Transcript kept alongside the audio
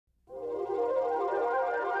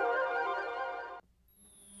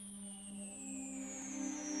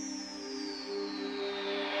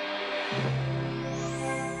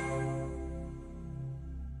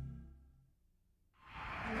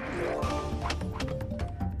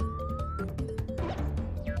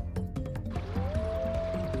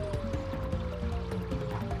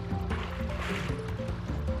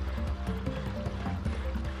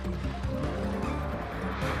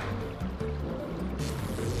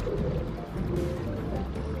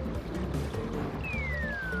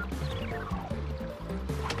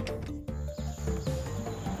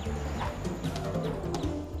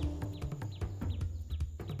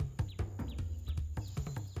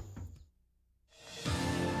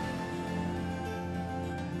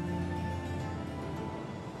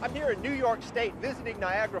I'm here in New York State visiting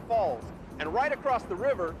Niagara Falls, and right across the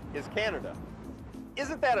river is Canada.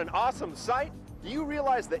 Isn't that an awesome sight? Do you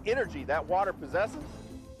realize the energy that water possesses?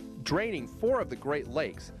 Draining 4 of the Great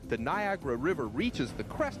Lakes, the Niagara River reaches the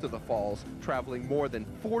crest of the falls, traveling more than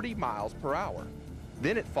 40 miles per hour.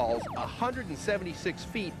 Then it falls 176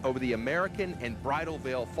 feet over the American and Bridal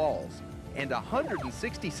Veil Falls, and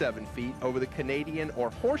 167 feet over the Canadian or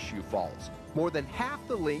Horseshoe Falls, more than half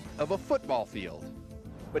the length of a football field.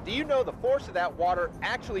 But do you know the force of that water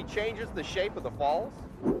actually changes the shape of the falls?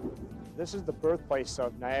 This is the birthplace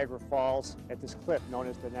of Niagara Falls at this cliff known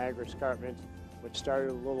as the Niagara Escarpment, which started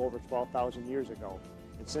a little over 12,000 years ago.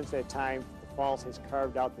 And since that time, the falls has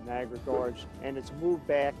carved out the Niagara Gorge, and it's moved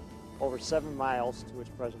back over 7 miles to its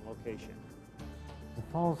present location. The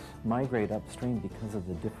falls migrate upstream because of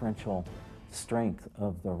the differential strength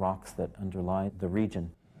of the rocks that underlie the region.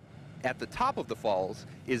 At the top of the falls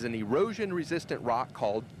is an erosion-resistant rock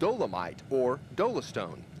called dolomite, or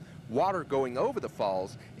dolostone. Water going over the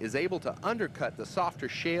falls is able to undercut the softer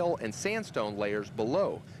shale and sandstone layers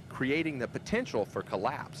below, creating the potential for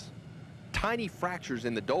collapse. Tiny fractures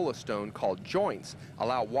in the dolostone called joints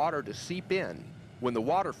allow water to seep in. When the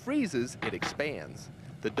water freezes, it expands.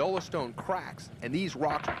 The dolostone cracks, and these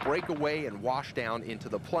rocks break away and wash down into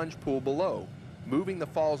the plunge pool below, moving the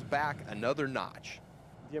falls back another notch.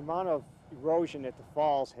 The amount of erosion at the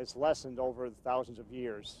falls has lessened over the thousands of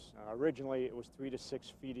years. Originally, it was 3 to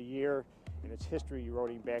 6 feet a year, and its history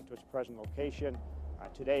eroding back to its present location.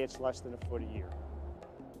 Today, it's less than a foot a year.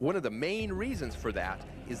 One of the main reasons for that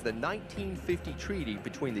is the 1950 treaty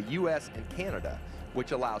between the U.S. and Canada,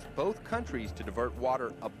 which allows both countries to divert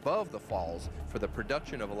water above the falls for the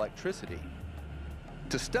production of electricity.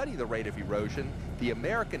 To study the rate of erosion, the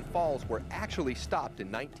American Falls were actually stopped in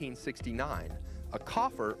 1969. A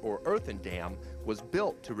coffer or earthen dam was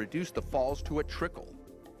built to reduce the falls to a trickle.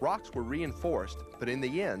 Rocks were reinforced, but in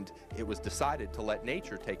the end, it was decided to let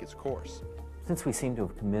nature take its course. Since we seem to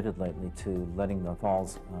have committed lately to letting the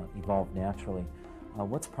falls evolve naturally,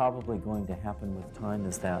 what's probably going to happen with time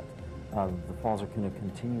is that the falls are going to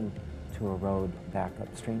continue to erode back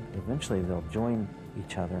upstream. Eventually they'll join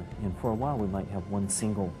each other, and for a while we might have one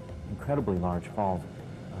single incredibly large fall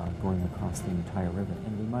going across the entire river.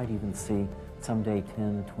 And we might even see someday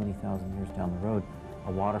 10, 20,000 years down the road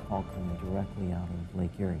a waterfall coming directly out of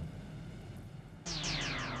Lake Erie.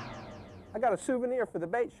 I got a souvenir for the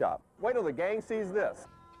bait shop. Wait till the gang sees this.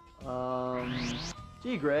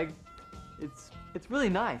 Gee, Greg, it's really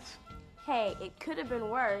nice. Hey, it could have been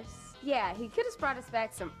worse. Yeah, he could have brought us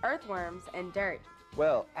back some earthworms and dirt.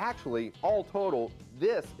 Well, actually, all total,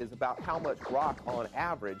 this is about how much rock on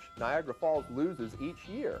average Niagara Falls loses each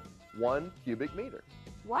year, 1 cubic meter.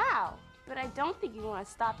 Wow, but I don't think you want to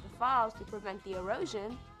stop the falls to prevent the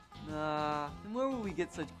erosion. Nah, then where will we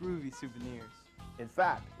get such groovy souvenirs? In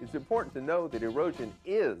fact, it's important to know that erosion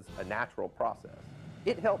is a natural process.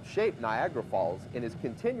 It helped shape Niagara Falls and is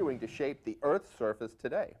continuing to shape the Earth's surface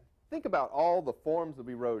today. Think about all the forms of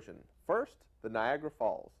erosion. First, the Niagara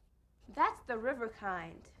Falls. That's the river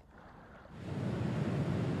kind.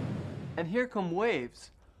 And here come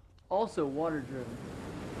waves, also water-driven.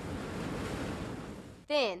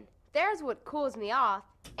 Then, there's what cools me off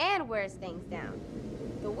and wears things down.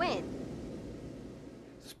 The wind.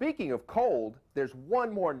 Speaking of cold, there's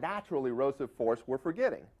one more natural erosive force we're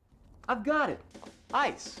forgetting. I've got it.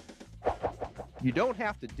 Ice. You don't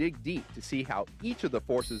have to dig deep to see how each of the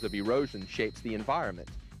forces of erosion shapes the environment,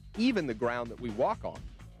 even the ground that we walk on.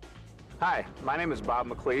 Hi, my name is Bob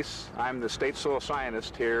McLeese. I'm the state soil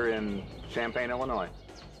scientist here in Champaign, Illinois.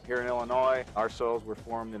 Here in Illinois, our soils were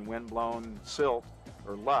formed in wind-blown silt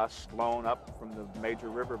or loess blown up from the major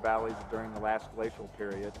river valleys during the last glacial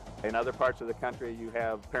period. In other parts of the country, you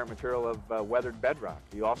have parent material of weathered bedrock.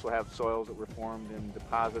 You also have soils that were formed in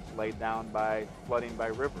deposits laid down by flooding by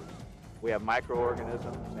rivers. We have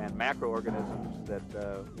microorganisms and macroorganisms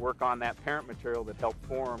that work on that parent material that help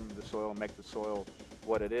form the soil and make the soil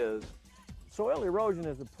what it is. Soil erosion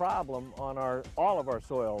is a problem on all of our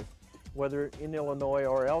soils, whether in Illinois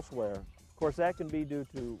or elsewhere. Of course, that can be due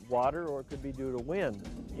to water or it could be due to wind.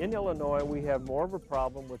 In Illinois, we have more of a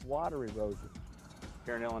problem with water erosion.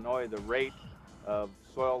 Here in Illinois, the rate of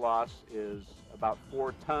soil loss is about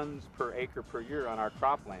 4 tons per acre per year on our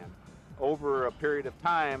cropland. Over a period of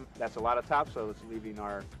time, that's a lot of topsoil that's leaving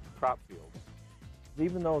our crop fields.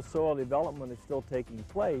 Even though soil development is still taking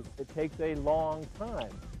place, it takes a long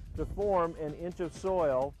time to form an inch of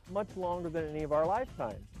soil, much longer than any of our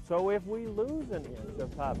lifetimes. So if we lose an inch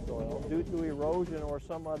of topsoil due to erosion or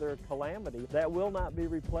some other calamity, that will not be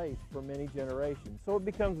replaced for many generations. So it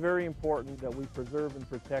becomes very important that we preserve and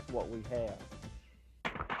protect what we have.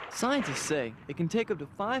 Scientists say it can take up to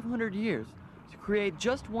 500 years to create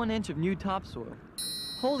just 1 inch of new topsoil.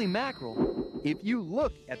 Holy mackerel! If you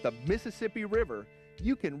look at the Mississippi River,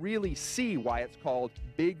 you can really see why it's called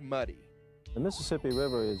Big Muddy. The Mississippi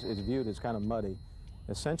River is viewed as kind of muddy,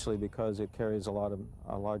 essentially because it carries a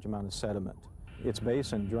large amount of sediment. Its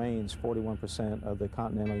basin drains 41% of the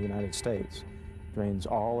continental United States, drains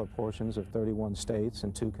all or portions of 31 states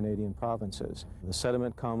and 2 Canadian provinces. The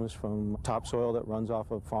sediment comes from topsoil that runs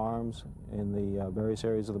off of farms in the various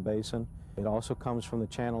areas of the basin. It also comes from the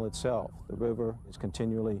channel itself. The river is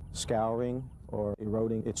continually scouring or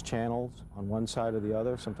eroding its channels on one side or the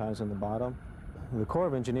other, sometimes in the bottom. The Corps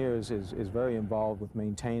of Engineers is very involved with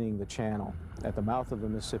maintaining the channel. At the mouth of the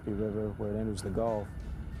Mississippi River, where it enters the Gulf,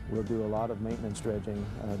 we'll do a lot of maintenance dredging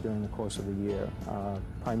during the course of the year,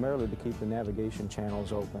 primarily to keep the navigation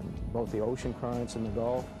channels open. Both the ocean currents in the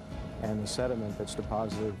Gulf and the sediment that's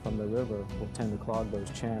deposited from the river will tend to clog those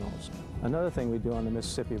channels. Another thing we do on the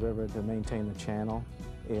Mississippi River to maintain the channel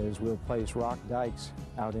is we'll place rock dikes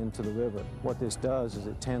out into the river. What this does is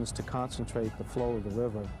it tends to concentrate the flow of the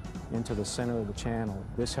river into the center of the channel.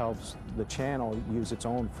 This helps the channel use its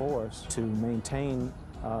own force to maintain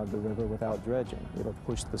the river without dredging. It'll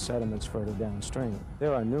push the sediments further downstream.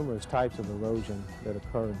 There are numerous types of erosion that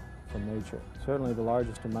occur from nature. Certainly the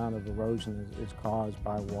largest amount of erosion is caused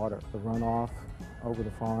by water. The runoff over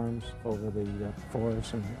the farms, over the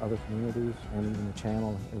forests and other communities, and even the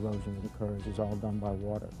channel erosion that occurs is all done by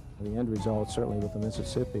water. The end result, certainly with the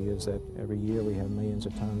Mississippi, is that every year we have millions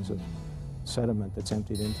of tons of sediment that's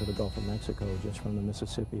emptied into the Gulf of Mexico just from the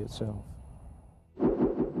Mississippi itself.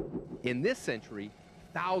 In this century,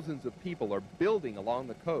 thousands of people are building along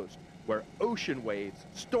the coast where ocean waves,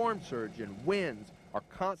 storm surge, and winds are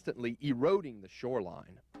constantly eroding the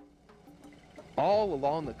shoreline. All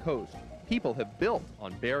along the coast, people have built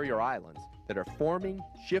on barrier islands that are forming,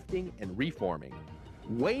 shifting, and reforming.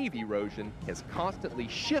 Wave erosion has constantly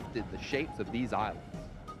shifted the shapes of these islands.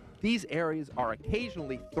 These areas are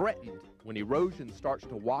occasionally threatened when erosion starts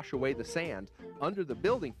to wash away the sand under the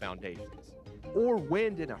building foundations, or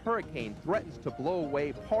wind in a hurricane threatens to blow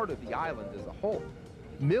away part of the island as a whole.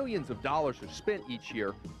 Millions of dollars are spent each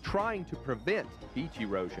year trying to prevent beach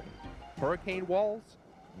erosion. Hurricane walls,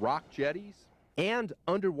 rock jetties, and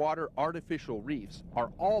underwater artificial reefs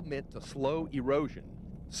are all meant to slow erosion.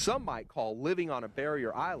 Some might call living on a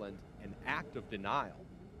barrier island an act of denial.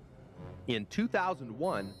 In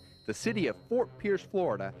 2001, the city of Fort Pierce,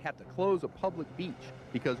 Florida had to close a public beach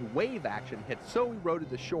because wave action had so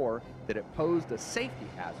eroded the shore that it posed a safety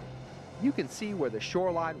hazard. You can see where the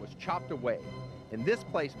shoreline was chopped away, and this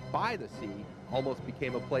place by the sea almost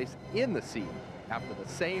became a place in the sea after the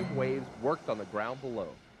same waves worked on the ground below.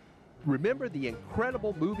 Remember the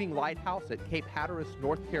incredible moving lighthouse at Cape Hatteras,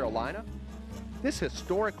 North Carolina? This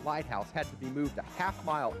historic lighthouse had to be moved a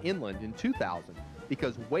half-mile inland in 2000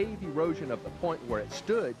 because wave erosion of the point where it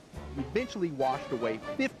stood eventually washed away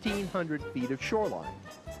 1,500 feet of shoreline.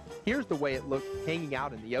 Here's the way it looked hanging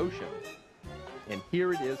out in the ocean, and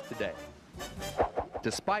here it is today.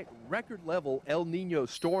 Despite record-level El Nino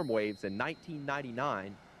storm waves in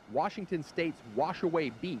 1999, Washington State's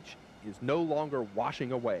Washaway Beach is no longer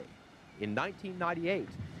washing away. In 1998,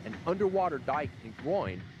 an underwater dike in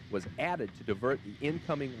Groin was added to divert the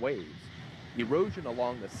incoming waves. Erosion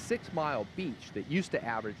along the 6-mile beach that used to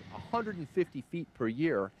average 150 feet per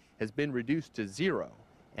year has been reduced to 0,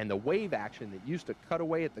 and the wave action that used to cut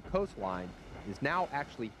away at the coastline is now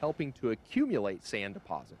actually helping to accumulate sand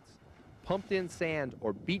deposits. Pumped-in sand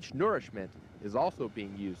or beach nourishment is also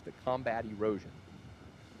being used to combat erosion.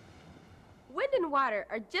 Wind and water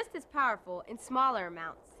are just as powerful in smaller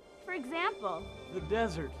amounts. For example, the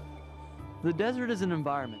desert. The desert is an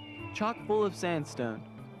environment chock full of sandstone,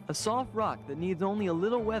 a soft rock that needs only a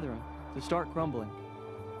little weathering to start crumbling.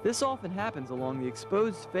 This often happens along the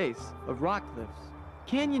exposed face of rock cliffs.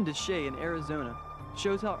 Canyon de Chelly in Arizona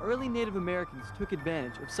shows how early Native Americans took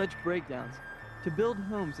advantage of such breakdowns to build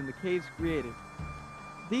homes in the caves created.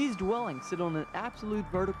 These dwellings sit on an absolute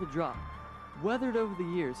vertical drop, weathered over the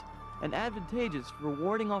years and advantageous for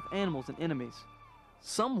warding off animals and enemies.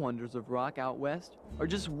 Some wonders of rock out west are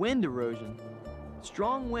just wind erosion.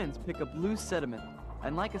 Strong winds pick up loose sediment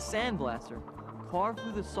and, like a sandblaster, carve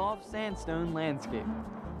through the soft sandstone landscape,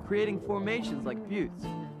 creating formations like buttes,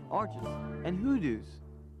 arches, and hoodoos.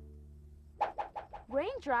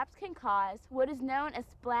 Raindrops can cause what is known as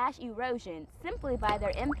splash erosion simply by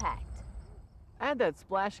their impact. Add that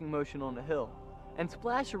splashing motion on a hill, and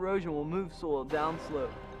splash erosion will move soil down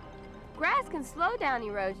slope. grass can slow down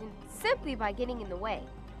erosion simply by getting in the way.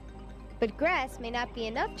 But grass may not be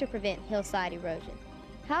enough to prevent hillside erosion.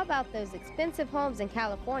 How about those expensive homes in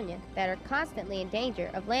California that are constantly in danger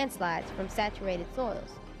of landslides from saturated soils?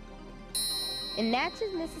 In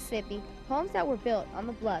Natchez, Mississippi, homes that were built on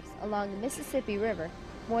the bluffs along the Mississippi River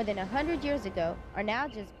more than 100 years ago are now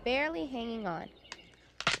just barely hanging on.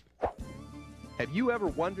 Have you ever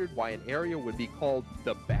wondered why an area would be called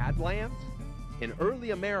the Badlands? In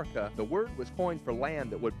early America, the word was coined for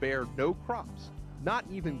land that would bear no crops, not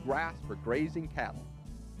even grass for grazing cattle.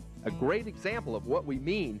 A great example of what we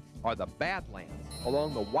mean are the Badlands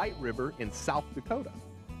along the White River in South Dakota.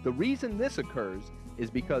 The reason this occurs is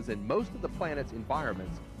because in most of the planet's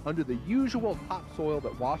environments, under the usual topsoil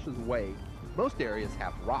that washes away, most areas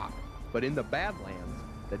have rock, but in the Badlands,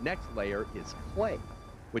 the next layer is clay,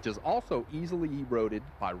 which is also easily eroded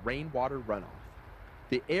by rainwater runoff.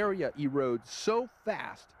 The area erodes so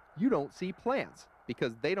fast, you don't see plants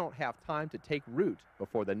because they don't have time to take root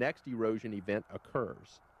before the next erosion event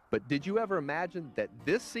occurs. But did you ever imagine that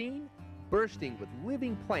this scene, bursting with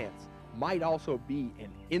living plants, might also be an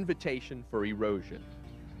invitation for erosion?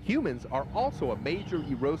 Humans are also a major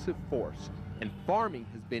erosive force, and farming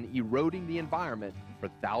has been eroding the environment for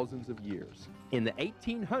thousands of years. In the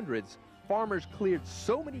 1800s, farmers cleared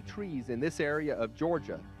so many trees in this area of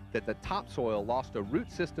Georgia that the topsoil lost a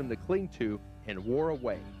root system to cling to and wore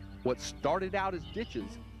away. What started out as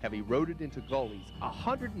ditches have eroded into gullies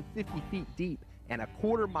 150 feet deep and a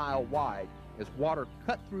quarter-mile wide as water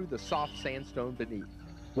cut through the soft sandstone beneath.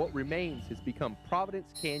 What remains has become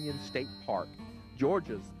Providence Canyon State Park,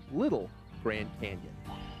 Georgia's little Grand Canyon.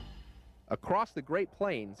 Across the Great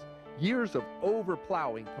Plains, years of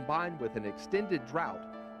overplowing combined with an extended drought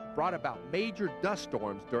brought about major dust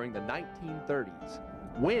storms during the 1930s.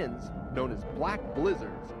 Winds, known as black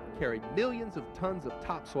blizzards, carried millions of tons of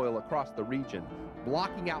topsoil across the region,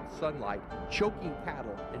 blocking out sunlight, choking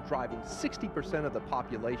cattle, and driving 60% of the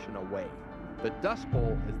population away. The Dust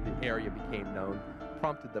Bowl, as the area became known,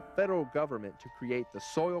 prompted the federal government to create the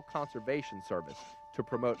Soil Conservation Service to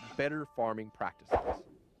promote better farming practices.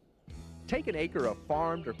 Take an acre of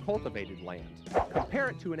farmed or cultivated land. Compare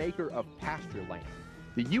it to an acre of pasture land.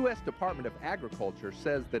 The U.S. Department of Agriculture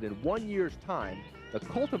says that in 1 year's time, the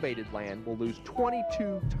cultivated land will lose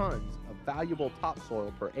 22 tons of valuable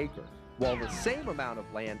topsoil per acre, while the same amount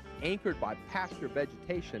of land anchored by pasture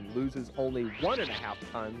vegetation loses only 1.5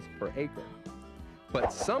 tons per acre.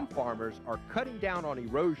 But some farmers are cutting down on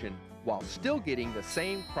erosion while still getting the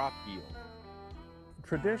same crop yield.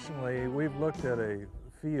 Traditionally, we've looked at a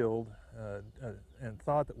field and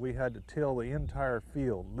thought that we had to till the entire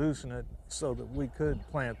field, loosen it so that we could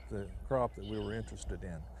plant the crop that we were interested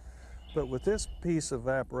in. But with this piece of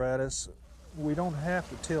apparatus, we don't have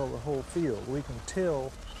to till the whole field. We can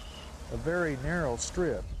till a very narrow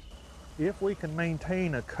strip. If we can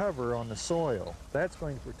maintain a cover on the soil, that's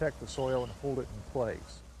going to protect the soil and hold it in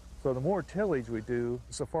place. So the more tillage we do,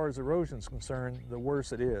 so far as erosion is concerned, the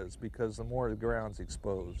worse it is because the more the ground's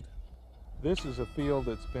exposed. This is a field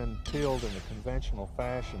that's been tilled in a conventional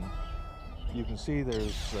fashion. You can see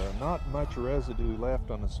there's not much residue left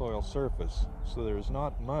on the soil surface, so there's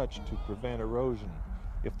not much to prevent erosion.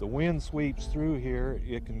 If the wind sweeps through here,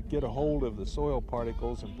 it can get a hold of the soil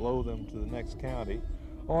particles and blow them to the next county.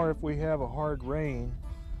 Or if we have a hard rain,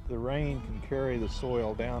 the rain can carry the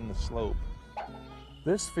soil down the slope.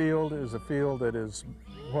 This field is a field that is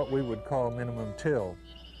what we would call minimum till,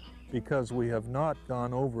 because we have not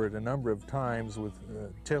gone over it a number of times with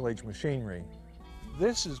tillage machinery.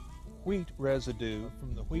 This is wheat residue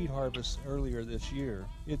from the wheat harvest earlier this year.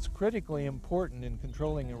 It's critically important in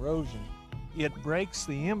controlling erosion. It breaks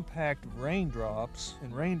the impact of raindrops,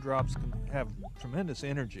 and raindrops can have tremendous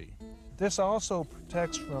energy. This also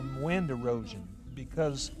protects from wind erosion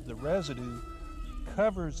because the residue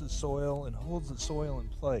covers the soil and holds the soil in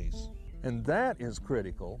place. And that is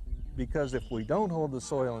critical because if we don't hold the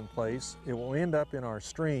soil in place, it will end up in our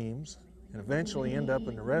streams and eventually end up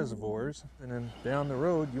in the reservoirs, and then down the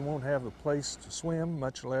road you won't have a place to swim,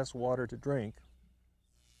 much less water to drink.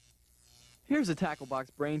 Here's a Tacklebox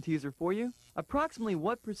brain teaser for you. Approximately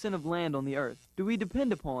what percent of land on the Earth do we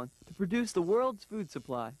depend upon to produce the world's food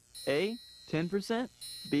supply? A, 10%,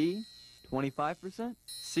 B, 25%,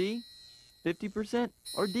 C, 50%,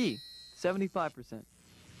 or D, 75%?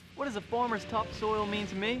 What does a farmer's topsoil mean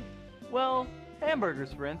to me? Well,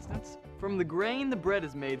 hamburgers, for instance. From the grain the bread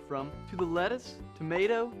is made from, to the lettuce,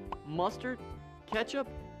 tomato, mustard, ketchup,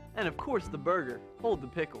 and of course the burger. Hold the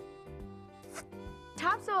pickle.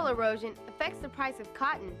 Topsoil erosion affects the price of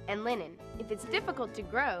cotton and linen. If it's difficult to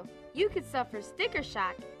grow, you could suffer sticker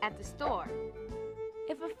shock at the store.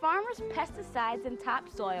 If a farmer's pesticides and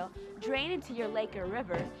topsoil drain into your lake or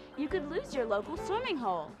river, you could lose your local swimming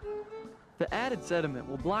hole. The added sediment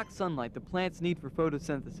will block sunlight the plants need for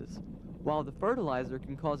photosynthesis, while the fertilizer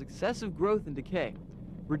can cause excessive growth and decay,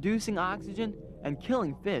 reducing oxygen and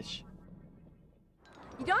killing fish.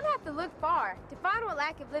 You don't have to look far to find what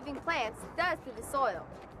lack of living plants does to the soil.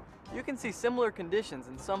 You can see similar conditions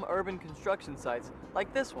in some urban construction sites,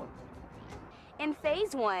 like this one. In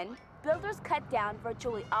Phase 1, builders cut down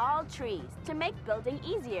virtually all trees to make building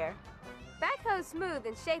easier. Backhoes smooth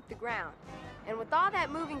and shape the ground, and with all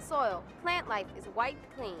that moving soil, plant life is wiped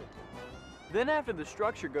clean. Then after the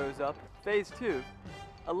structure goes up, Phase 2,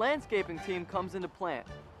 a landscaping team comes into plant.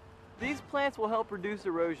 These plants will help reduce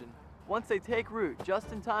erosion once they take root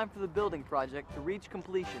just in time for the building project to reach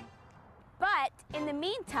completion. But in the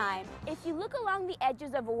meantime, if you look along the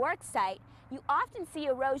edges of a work site, you often see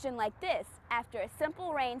erosion like this after a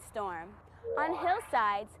simple rainstorm. On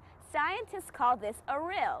hillsides, scientists call this a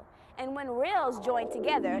rill, and when rills join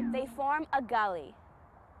together, they form a gully.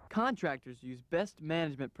 Contractors use best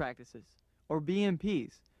management practices, or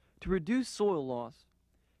BMPs, to reduce soil loss.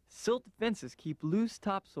 Silt fences keep loose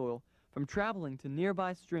topsoil from traveling to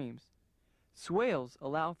nearby streams. Swales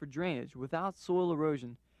allow for drainage without soil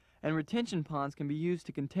erosion, and retention ponds can be used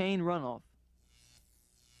to contain runoff.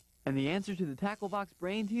 And the answer to the Tacklebox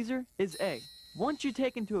brain teaser is A. Once you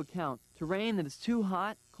take into account terrain that is too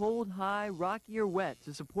hot, cold, high, rocky, or wet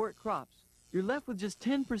to support crops, you're left with just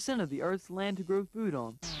 10% of the Earth's land to grow food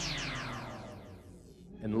on.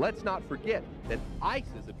 And let's not forget that ice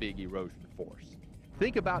is a big erosion force.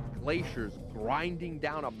 Think about glaciers grinding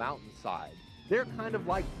down a mountainside. They're kind of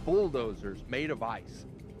like bulldozers made of ice.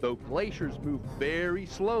 Though glaciers move very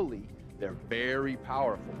slowly, they're very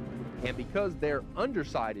powerful. And because their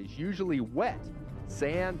underside is usually wet,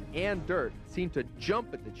 sand and dirt seem to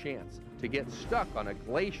jump at the chance to get stuck on a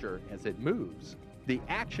glacier as it moves. The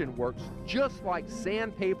action works just like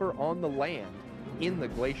sandpaper on the land in the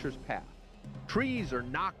glacier's path. Trees are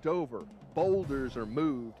knocked over, boulders are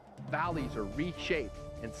moved, valleys are reshaped,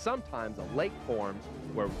 and sometimes a lake forms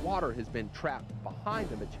where water has been trapped behind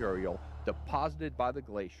the material deposited by the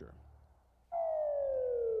glacier.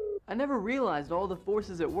 I never realized all the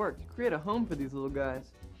forces at work to create a home for these little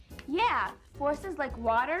guys. Yeah, forces like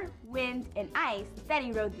water, wind, and ice that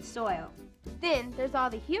erode the soil. Then there's all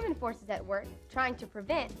the human forces at work trying to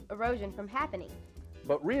prevent erosion from happening.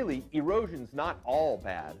 But really, erosion's not all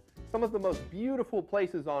bad. Some of the most beautiful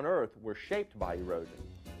places on Earth were shaped by erosion.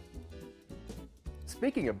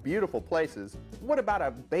 Speaking of beautiful places, what about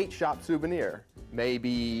a bait shop souvenir?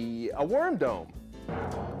 Maybe a worm dome?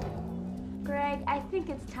 Greg, I think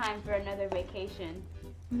it's time for another vacation.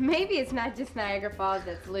 Maybe it's not just Niagara Falls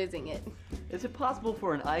that's losing it. Is it possible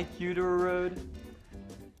for an IQ to erode?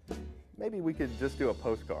 Maybe we could just do a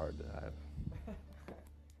postcard.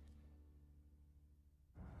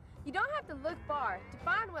 You don't have to look far to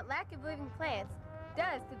find what lack of living plants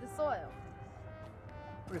does to the soil.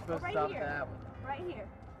 We're supposed Right to stop here. at that one. Right here.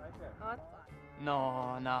 Right there. Oh, it's fine.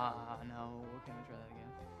 No. Can we try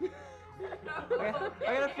that again?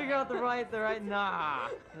 I gotta figure out the right, nah.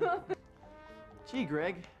 Gee,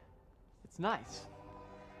 Greg, it's nice.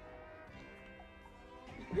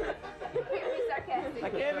 You can't be sarcastic. I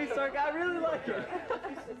can't be sarcastic, I really like it.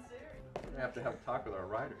 We have to have a talk with our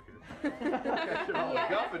writer here. I should all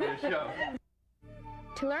guff in this show.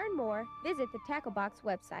 To learn more, visit the Tacklebox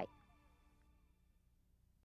website.